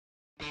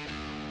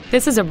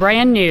This is a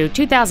brand new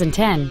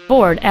 2010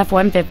 Ford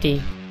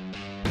F-150.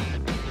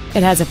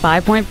 It has a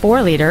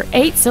 5.4-liter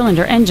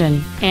 8-cylinder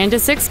engine and a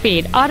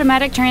 6-speed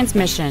automatic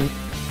transmission.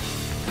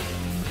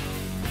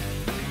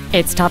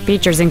 Its top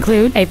features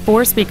include a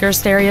 4-speaker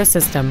stereo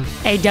system,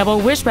 a double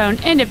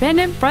wishbone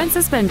independent front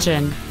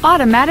suspension,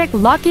 automatic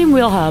locking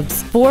wheel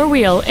hubs,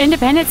 4-wheel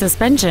independent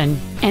suspension,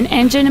 an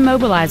engine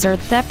immobilizer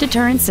theft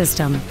deterrent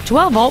system,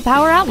 12-volt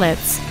power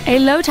outlets, a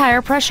low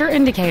tire pressure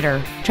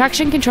indicator,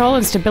 traction control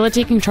and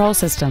stability control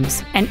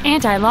systems, an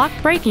anti-lock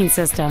braking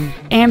system,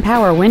 and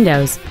power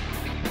windows.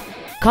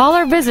 Call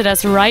or visit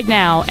us right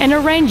now and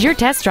arrange your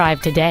test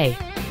drive today.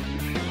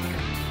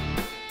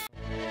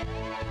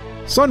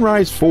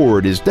 Sunrise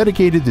Ford is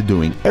dedicated to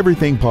doing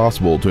everything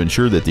possible to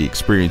ensure that the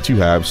experience you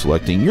have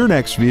selecting your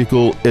next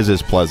vehicle is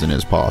as pleasant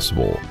as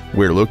possible.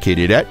 We're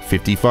located at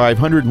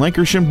 5500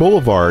 Lankershim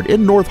Boulevard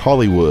in North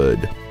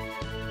Hollywood.